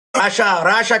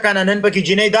راشه کنه نن پکې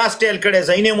جنۍ دا سټایل کړی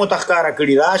زینې مو تخکاره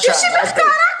کړي راشه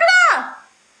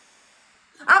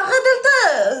هغه دلته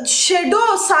شیډو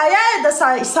سایه د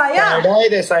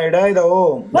سایډای د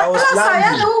او دا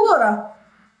سایه د وګوره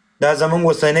دا زمونږ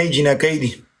وسنۍ جنکۍ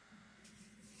دي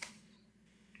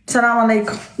سلام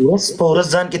علیکم اوس په ورځ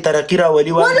ځان کې ترقي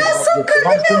راولي ولا سم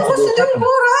کلمې غوسه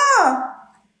وګوره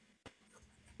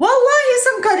والله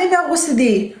سم کلمې غوسه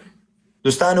دي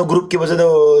دوستانو گروپ کې وزه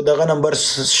دغه نمبر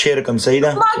شیر کوم صحیح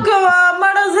ده ما کوه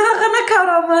مړه زه هغه نه کوم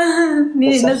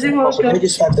نه نظم وکړه چې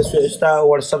ستا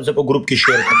واتساپ په گروپ کې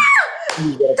شیر کوم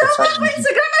ته ما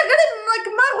انستګرام نه غړم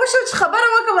ما غوښه خبره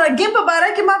وکم گیم په باره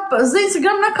کې ما زه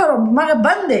انستګرام نه کوم ما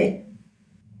بند دی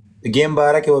گیم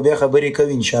باره کې و بیا خبرې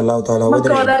کوي ان شاء الله تعالی ما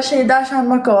کوه دا شی دا شان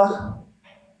ما کوه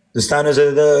دوستانو زه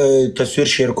د تصویر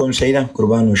شیر کوم صحیح ده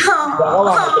قربان وشو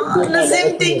نظم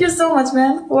thank you so much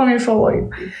man let me follow you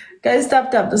guys tap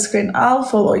the screen I'll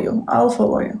follow you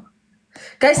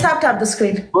guys tap the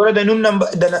screen ګوره د نوم نمبر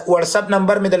د واتساپ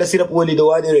نمبر مې د صرف ولیدو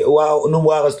نوم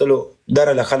واغستلو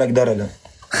درله خلک درله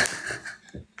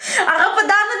هغه په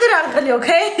دا نه دی راغلی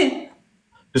اوکې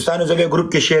دوستانو زه به گروپ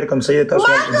کې شیر کوم صحیح تاسو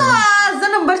زه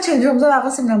نمبر چینجوم زه هغه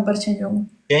سم نمبر چینجوم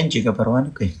چینج کا پروا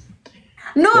نه کوي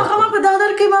نو هغه ما په دا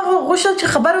در کې ما غوښتل چې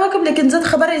خبر وکم لیکن زه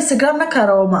خبره انستګرام نه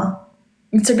کاروم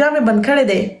انستګرام یې بند کړی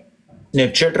دی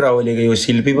سنیپ چیټ راولېږي یو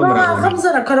سیلفي به ما هم زه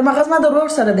نه کوم هغه زما د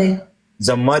ورور سره دی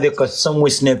زما د قسم و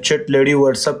سنیپ چیټ لري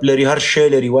واتساپ لري هر شی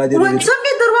لري وادي واتساپ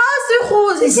یې دروازه خو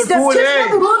سنیپ چیټ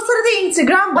د ورور سره دی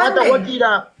انستګرام باندې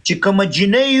وکیلا چې کوم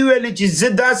جنې ویل چې زه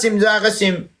داسم زاغه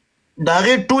سم دا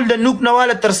غي ټول د نوک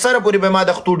نواله تر سره پورې به ما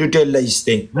د خطو ډیټیل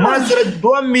لایسته ما سره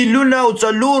 2 میلیونه او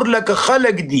 4 لک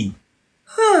خلک دي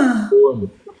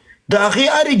دا غي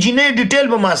اری جنې ډیټیل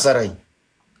به ما سره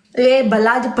اے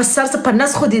بلا د پسر څه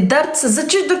پنس خو دې درد څه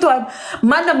چې درته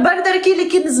ما نمبر درکې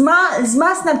لیکن زما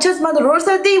سنیپ چیټ زما د ورور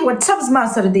سره دی واتساپ زما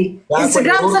سره دی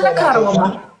انستګرام زه نه کاروم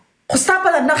خو ستا په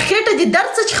نه خېټه دې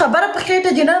درد څه خبره په خېټه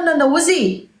دې نه وځي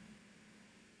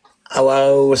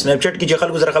او سنیپ چیټ کې چې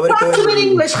خلکو سره خبرې کوي talk to me in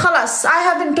English خلاص I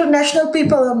have international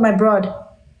people on my broad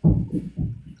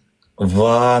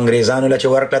وا انګريزانو لا چې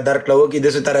ورکړه درکړه وکي د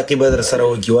څه ترقی بدر سره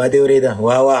وکي واده ورېده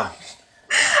وا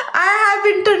I have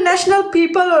international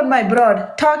people on my broad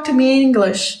talk to me in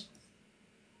English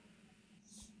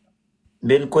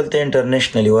بالکل ته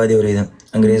انټرنیشنلی واده ورېده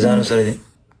انګريزانو سره دي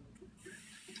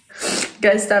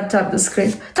guys tap the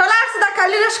screen تلارس دا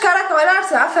کلی لشکره ولارس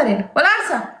آفرین ولارس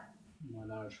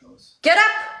get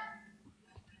up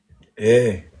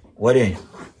وری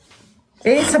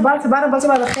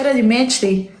صباح الخير دي match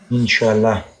دي ان شاء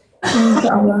الله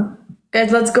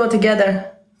guys let's go together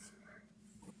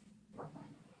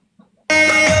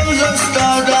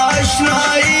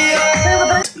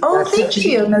oh thank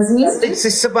you Nazim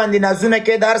څه باندې نازونه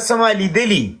کې دار سمالي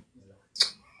دلی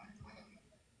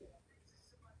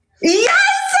يا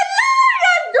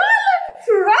سلام يا Donald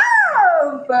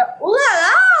Trump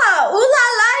ooh la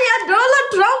la ya Donald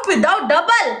Trump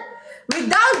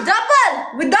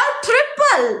without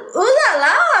triple ooh la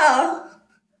la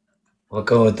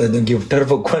وکه وته د ګیفټر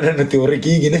په کوونه نه تور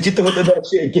کیږي نه چې ته وته دا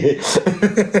شي کې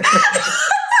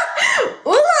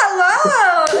ooh la la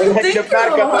چپکار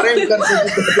کا پرېم کرتے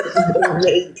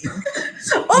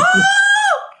oh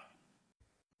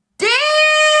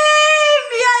damn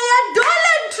yeah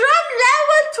Donald Trump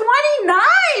level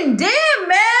 29 damn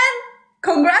man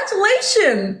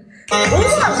congratulations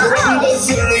ooh la la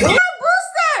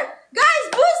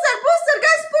booster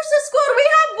guys push the score we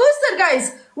have booster guys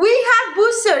we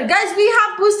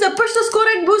have push the score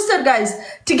and booster guys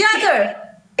together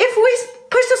if we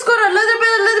push the score a little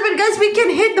bit guys we can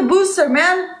hit the booster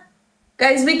man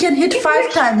guys we can hit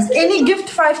 5 times any gift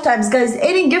 5 times guys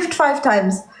any gift 5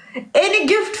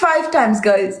 times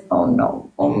guys oh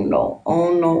no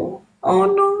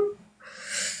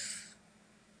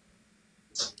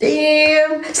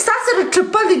damn start the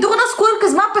triple دي دغه سکور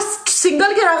کز ما په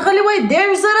سنگل کې راغلی وای ډیر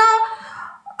زره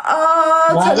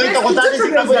ته خو تاسو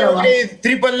څنګه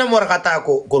ټریپل نه ورختا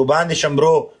کو قربان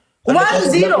شمبرو 1-0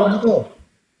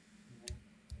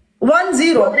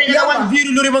 1-0 یا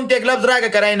 1-0 لوري مونږ ته کلب راګه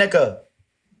کرای نه ک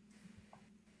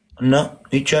نه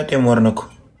هیڅ ورنکو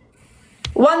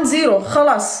 1-0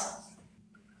 خلاص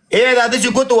اے دا د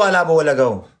چکوت والا به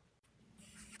لګاو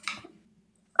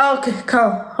okay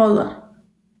come hold on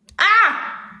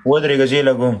ودرېږه زی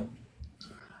لګوم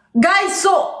guys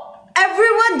so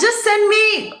everyone just send me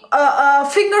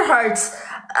finger hearts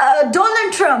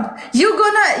Donald Trump you're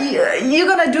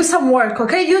gonna do some work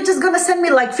okay you're just gonna send me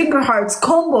like finger hearts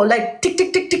combo like tick tick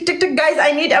tick tick tick tick guys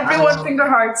I need everyone finger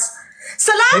hearts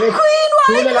salam queen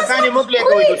I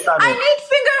need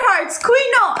finger hearts queen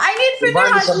no I need finger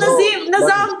hearts Nazim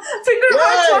Nazam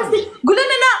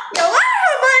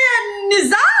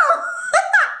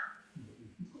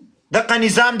دغه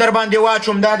نظام در باندې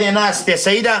واچوم دا دی ناست دی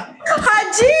صحیح ده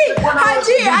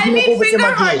Haji, I need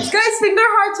finger hearts. Guys, finger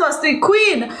hearts was the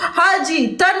queen. Haji,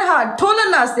 Tanha,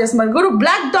 Tolanas, this my guru,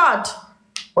 black dot.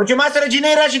 او چې ما سره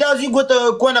جینۍ راشي دا زی ګوت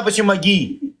کونه پسې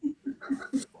مګي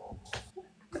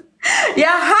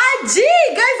Yeah, Haji,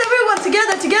 guys, everyone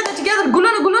together.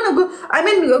 Gulana. I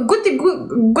mean, gutti.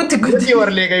 ګوتې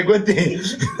ورلېږئ ګوتې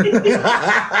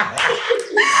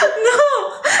No.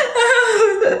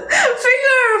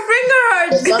 Finger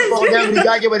hearts.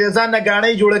 امریکا کې به د ځان نه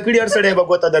ګاڼۍ جوړه کړي هر سړی به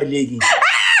ګوته درلېږي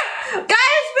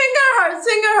Guys,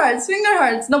 finger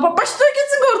hearts. No, په پښتو کې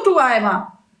څنګه ورته وایم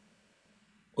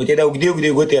او ته دا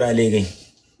اوږدې ګوتې رالېږئ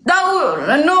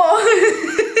No.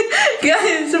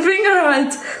 Guys, finger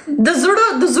hearts. The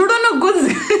zudo no good.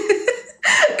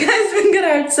 Guys, finger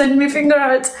hearts. Send me finger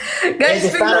hearts. Guys,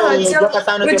 finger hearts.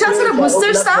 We just have a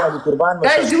booster stuff.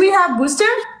 Guys, do we have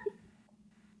booster?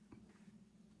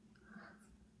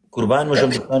 قربان مشم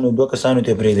دوه کسانو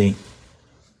ته پرېږدئ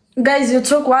Guys, you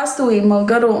څوک واستوئ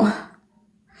ملګرو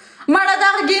مړه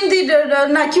دغه ګیم دی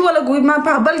ناکي ولګوئ ما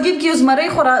په بل ګیم کې یو زمری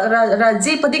خو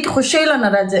راځي په دې کې خو شیله نه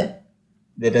راځي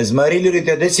د زمري لوري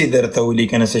ته داسې درته ولي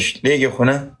که نه څه شلېږي خو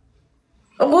نه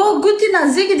ګوتې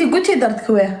نازکې دي ګوتې درد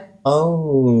کوي او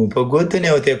په ګوتو نه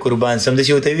ورته قربان سم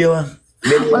داسې ورته ویې وه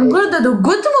ملګرو د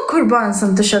ګوتو مو قربان سم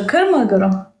تشکر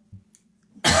ملګرو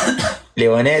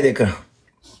لیونی دی که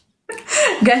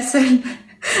Guys,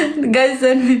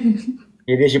 send me.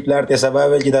 کېدای شي پلار ته سبا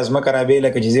ویل چې دا ځمکه رابې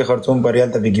لکه چې زه خرڅوم پریال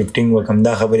ته به ګفټینګ وکړم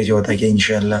دا خبرې چې ورته کوي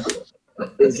انشاءالله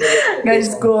Guys,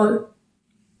 cool.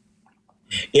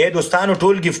 دوستانو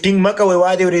ټول ګفټینګ مه کوئ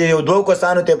وادې ورېدې یو دوو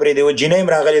کسانو ته پرېږدئ و جینۍ م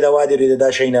راغلې ده وادې ورېدې دا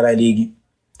شی نه رالېږي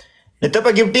نو ته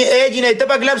په ګفټینګ جینۍ ته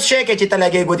په ګلبس شی کوې چې ته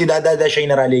لګې ګوتې دا شی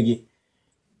نه رالېږي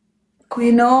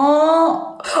Quino.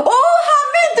 Oh,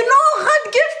 Hamid, no, غټ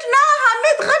gift نه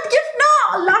حمید غټ gift نه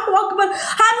الله اکبر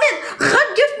حمید غټ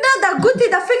gift نه دا ګوتې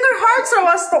دا finger hearts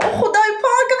راوسته او خدای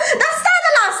پاک دا ستا د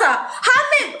لاسه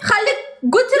حمید خالد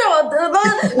ګوتې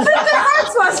finger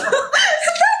hearts واسته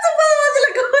دا څه بد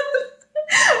لګول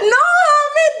No,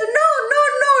 Hamid, no,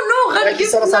 غټ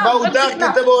gift سره سبا وتاخ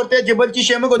ته به ورته چې بل څه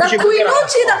شی مه کوو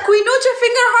The Quinoche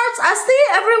finger hearts. Asti,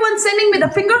 everyone sending me the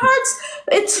finger hearts.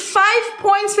 It's 5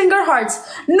 points finger hearts.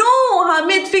 No,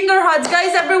 Hamid finger hearts.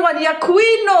 Guys, everyone. Ya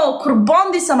Quino.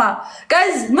 Kurban di sama.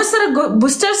 Guys, Mr.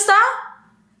 Booster star.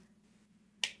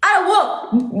 Wo.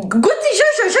 Guti jo.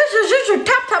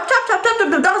 Tap.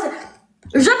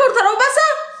 Jabur taro basa.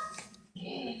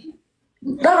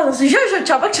 Da jo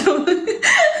çabuk.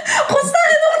 Khosta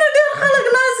edone der khalaq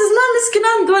nas zna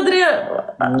miskinan do dre.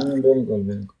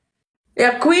 بالکل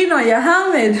Ya Quino, ya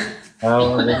Hamid.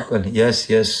 بالکل yes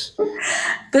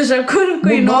تشکر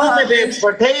Quino. ما به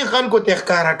پټۍ خلکو ته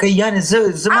ښکاره کوي یعنې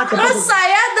زما ته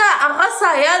هغه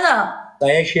سایه ده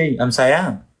سایه شی همسایه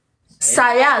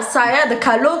سایه د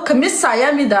کالو کمیس سایه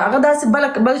مې ده هغه داسې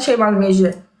بل شی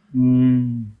معلومیږي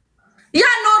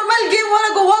یا نورمال گیم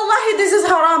ولګو والله this is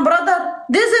haram brother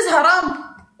this is haram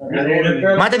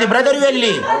ما ته دې برادر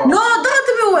ویلي نو دغه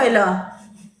ته مې وویله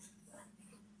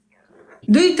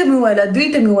دوی ته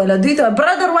مې ویله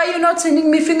brother why you not sending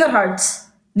me finger hearts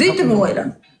دوی ته مې ویله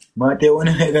ما ته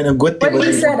ونه کنه ګوتې what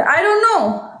he said I don't know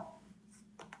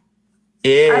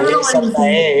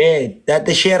دا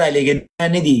ته شی رالېږي دا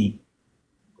نه دي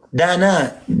دا نه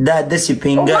دا داسې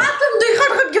فینګر ما ته دوی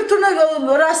غټ ګفتونه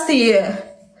راستې یې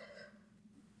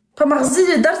په مغزي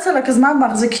دې درد څه لکه زما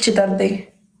مغزه کې چې درد دی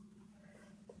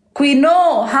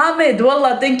Quino, Hamid,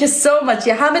 wallah, thank you so much.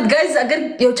 Yeah, Hamid, guys, agar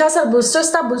یو چا سره بوستر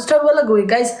ستا بوستر ولګوئ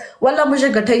guys والله موږ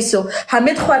ګټی سو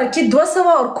حمید خوارکي 200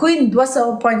 او کوین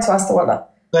 200 پوینټس واسطه والا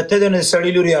کته د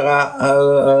سړی لوري هغه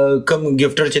کم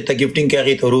ګفټر چې ته ګفټینګ کې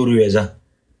هغې ته ورور ویځه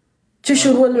چې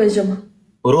شروع ولوېږم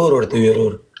ورور ورته وي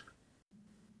ورور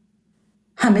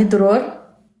حمید ورور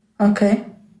اوکې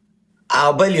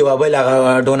او بل یو بل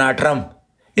هغه ډونالډ ټرمپ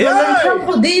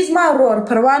خو دې زما ورور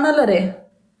پروا نه لري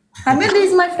Hamid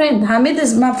is my friend. Hamid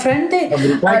is my friend.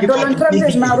 Donald Trump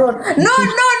is my brother. No,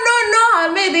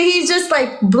 Hamid. He's just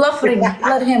like bluffing.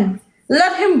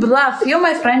 Let him bluff. You're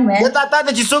my friend, man. تا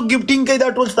ته چې څوک ګفټینګ کوي دا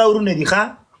ټول ستا ورونه دي ښه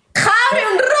خاورې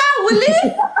انډرا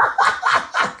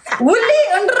ولي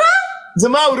انډرا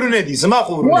زما ورونه دي زما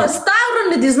خو ورونه ستا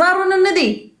ورونه دي زما ورونه نه دي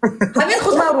حمید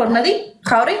خو زما ورور نه دي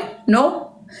خاورې نو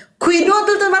کوینو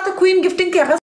دلته ماته کوین ګفټینګ کوي